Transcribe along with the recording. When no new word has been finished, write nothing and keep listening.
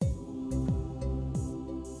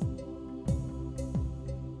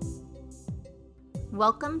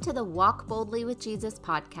Welcome to the Walk Boldly with Jesus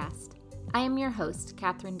podcast. I am your host,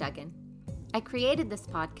 Katherine Duggan. I created this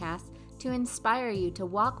podcast to inspire you to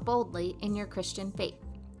walk boldly in your Christian faith.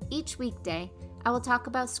 Each weekday, I will talk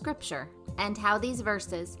about Scripture and how these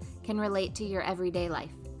verses can relate to your everyday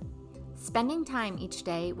life. Spending time each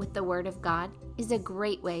day with the Word of God is a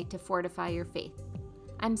great way to fortify your faith.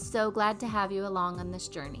 I'm so glad to have you along on this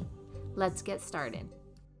journey. Let's get started.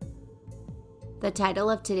 The title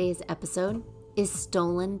of today's episode is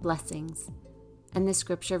Stolen Blessings, and the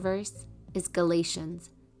scripture verse is Galatians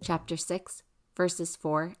chapter 6, verses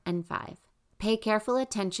 4 and 5. Pay careful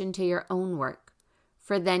attention to your own work,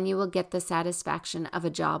 for then you will get the satisfaction of a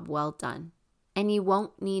job well done, and you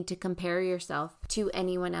won't need to compare yourself to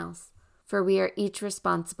anyone else, for we are each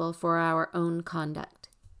responsible for our own conduct.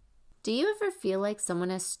 Do you ever feel like someone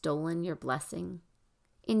has stolen your blessing?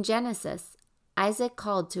 In Genesis, Isaac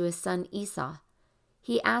called to his son Esau.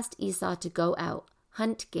 He asked Esau to go out,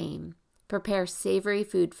 hunt game, prepare savory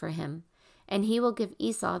food for him, and he will give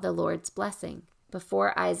Esau the Lord's blessing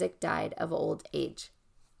before Isaac died of old age.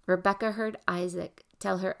 Rebekah heard Isaac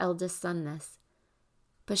tell her eldest son this,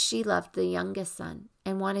 but she loved the youngest son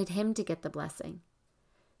and wanted him to get the blessing.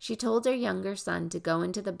 She told her younger son to go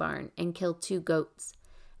into the barn and kill 2 goats,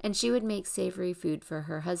 and she would make savory food for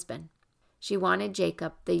her husband. She wanted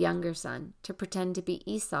Jacob, the younger son, to pretend to be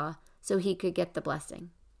Esau so he could get the blessing.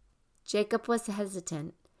 Jacob was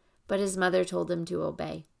hesitant, but his mother told him to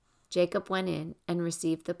obey. Jacob went in and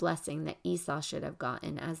received the blessing that Esau should have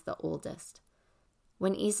gotten as the oldest.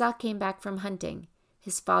 When Esau came back from hunting,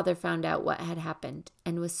 his father found out what had happened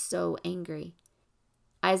and was so angry.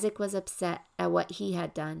 Isaac was upset at what he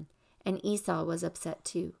had done, and Esau was upset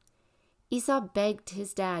too. Esau begged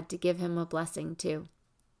his dad to give him a blessing too.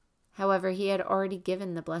 However, he had already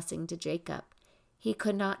given the blessing to Jacob. He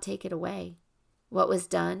could not take it away. What was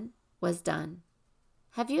done was done.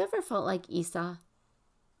 Have you ever felt like Esau?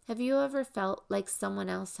 Have you ever felt like someone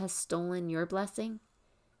else has stolen your blessing?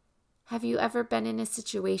 Have you ever been in a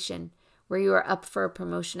situation where you were up for a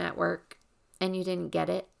promotion at work and you didn't get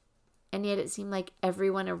it, and yet it seemed like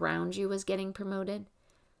everyone around you was getting promoted?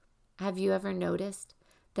 Have you ever noticed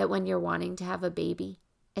that when you're wanting to have a baby,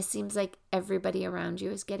 it seems like everybody around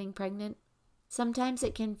you is getting pregnant? Sometimes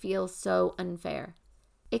it can feel so unfair.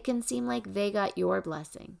 It can seem like they got your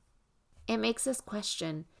blessing. It makes us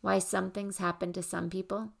question why some things happen to some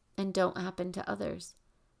people and don't happen to others.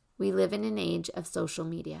 We live in an age of social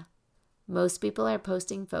media. Most people are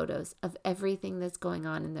posting photos of everything that's going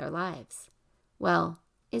on in their lives. Well,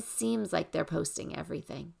 it seems like they're posting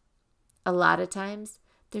everything. A lot of times,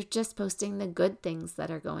 they're just posting the good things that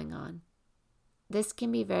are going on. This can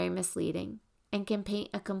be very misleading and can paint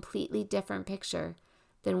a completely different picture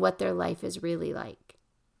than what their life is really like.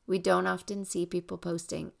 We don't often see people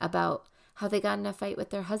posting about how they got in a fight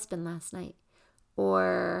with their husband last night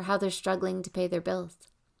or how they're struggling to pay their bills.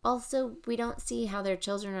 Also, we don't see how their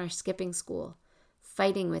children are skipping school,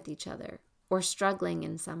 fighting with each other, or struggling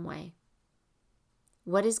in some way.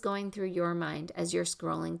 What is going through your mind as you're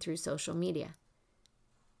scrolling through social media?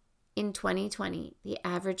 In 2020, the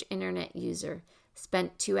average internet user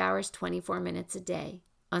spent 2 hours, 24 minutes a day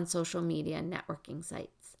on social media and networking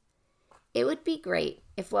sites. It would be great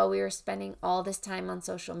if while we were spending all this time on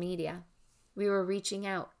social media, we were reaching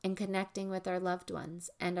out and connecting with our loved ones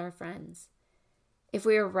and our friends. If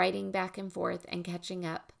we were writing back and forth and catching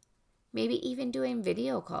up, maybe even doing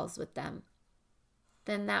video calls with them,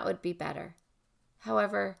 then that would be better.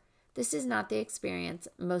 However, this is not the experience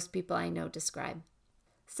most people I know describe.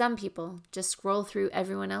 Some people just scroll through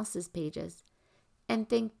everyone else's pages and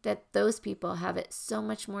think that those people have it so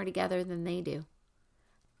much more together than they do.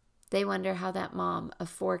 They wonder how that mom of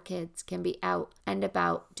 4 kids can be out and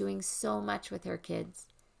about doing so much with her kids,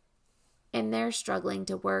 and they're struggling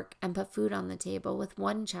to work and put food on the table with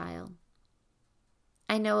 1 child.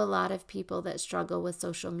 I know a lot of people that struggle with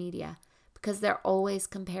social media because they're always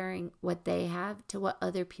comparing what they have to what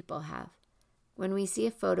other people have. When we see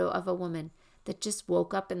a photo of a woman that just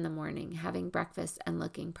woke up in the morning having breakfast and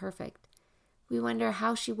looking perfect, we wonder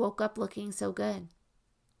how she woke up looking so good.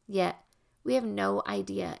 Yet, we have no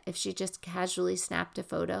idea if she just casually snapped a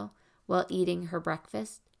photo while eating her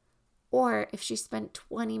breakfast, or if she spent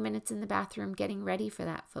 20 minutes in the bathroom getting ready for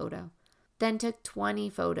that photo, then took 20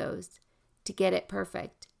 photos to get it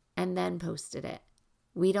perfect, and then posted it.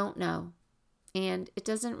 We don't know, and it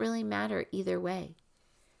doesn't really matter either way.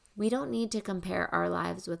 We don't need to compare our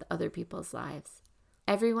lives with other people's lives.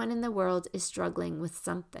 Everyone in the world is struggling with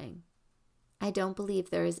something. I don't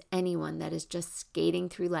believe there is anyone that is just skating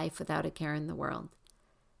through life without a care in the world.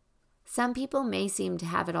 Some people may seem to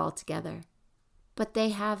have it all together, but they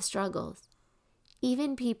have struggles.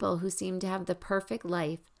 Even people who seem to have the perfect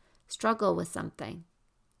life struggle with something.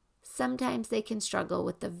 Sometimes they can struggle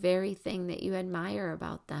with the very thing that you admire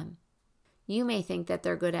about them. You may think that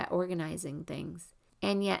they're good at organizing things,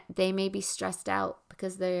 and yet they may be stressed out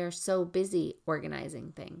because they are so busy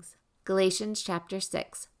organizing things. Galatians chapter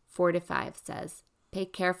 6, 4-5 says, "Pay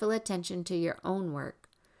careful attention to your own work,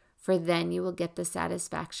 for then you will get the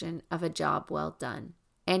satisfaction of a job well done,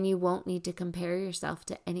 and you won't need to compare yourself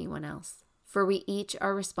to anyone else, for we each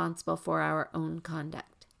are responsible for our own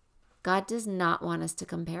conduct." God does not want us to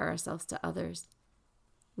compare ourselves to others.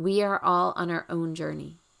 We are all on our own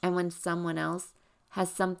journey, and when someone else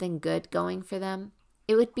has something good going for them,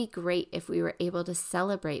 it would be great if we were able to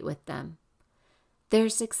celebrate with them. Their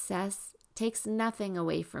success takes nothing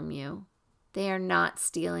away from you. They are not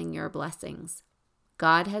stealing your blessings.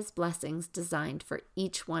 God has blessings designed for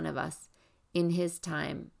each one of us in His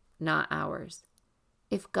time, not ours.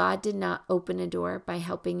 If God did not open a door by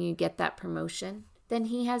helping you get that promotion, then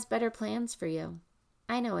He has better plans for you.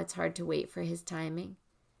 I know it's hard to wait for His timing,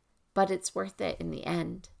 but it's worth it in the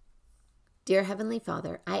end. Dear Heavenly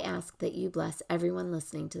Father, I ask that you bless everyone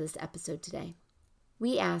listening to this episode today.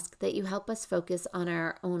 We ask that you help us focus on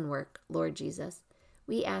our own work, Lord Jesus.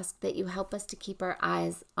 We ask that you help us to keep our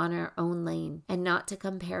eyes on our own lane and not to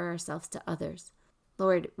compare ourselves to others.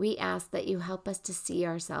 Lord, we ask that you help us to see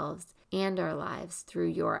ourselves and our lives through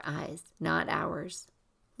your eyes, not ours.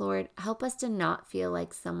 Lord, help us to not feel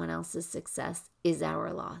like someone else's success is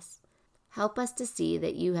our loss. Help us to see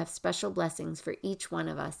that you have special blessings for each one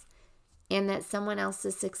of us and that someone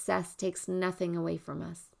else's success takes nothing away from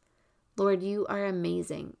us. Lord, you are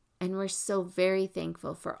amazing, and we're so very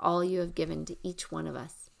thankful for all you have given to each one of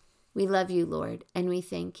us. We love you, Lord, and we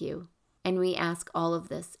thank you, and we ask all of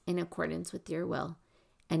this in accordance with your will,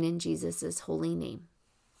 and in Jesus' holy name.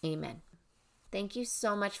 Amen. Thank you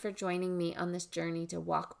so much for joining me on this journey to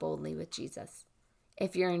walk boldly with Jesus.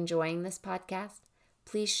 If you're enjoying this podcast,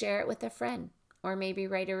 please share it with a friend, or maybe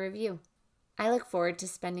write a review. I look forward to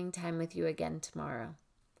spending time with you again tomorrow.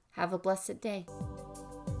 Have a blessed day.